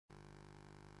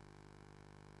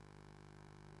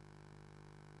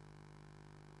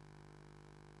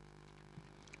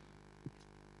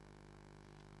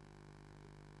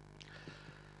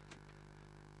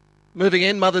Moving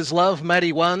in, Mother's Love,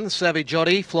 Maddie 1, Savage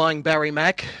Oddie, Flying Barry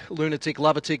Mac, Lunatic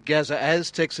Lovertic, Gaza Az,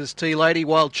 Texas Tea Lady,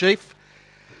 Wild Chief.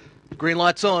 Green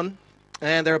light's on,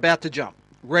 and they're about to jump.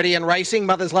 Ready and racing.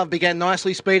 Mother's Love began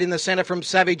nicely. Speed in the centre from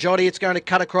Savage Oddie. It's going to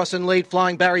cut across and lead.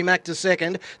 Flying Barry Mac to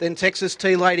second. Then Texas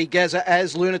Tea Lady, Gaza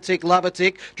Az, Lunatic,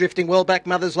 Lovertic. Drifting well back,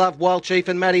 Mother's Love, Wild Chief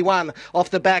and Maddie 1.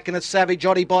 Off the back, and it's Savage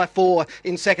Oddie by 4.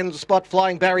 In second spot,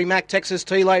 Flying Barry Mac. Texas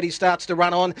Tea Lady starts to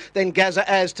run on. Then Gaza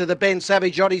Az to the bend.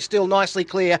 Savage Oddie still nicely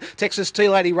clear. Texas Tea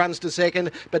Lady runs to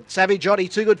second. But Savage Oddie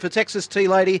too good for Texas Tea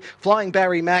Lady. Flying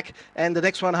Barry Mac. And the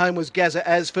next one home was Gaza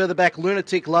Az. Further back,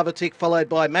 Lunatic, Lovertic, followed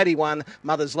by Maddie 1,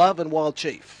 Mother's Love and Wild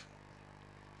Chief.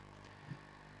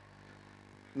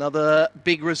 Another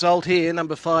big result here.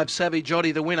 Number 5, Savage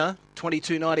Oddie, the winner.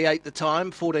 22.98 the time.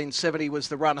 14.70 was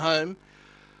the run home.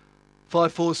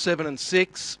 5, 4, 7 and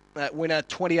 6. That winner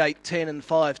 28.10 and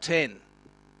 5.10.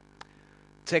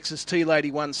 Texas Tea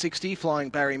Lady 160.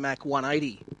 Flying Barry Mac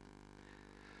 180.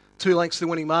 2 lengths the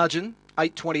winning margin.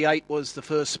 8.28 was the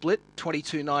first split.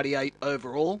 22.98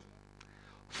 overall.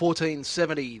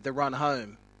 14.70 the run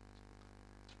home.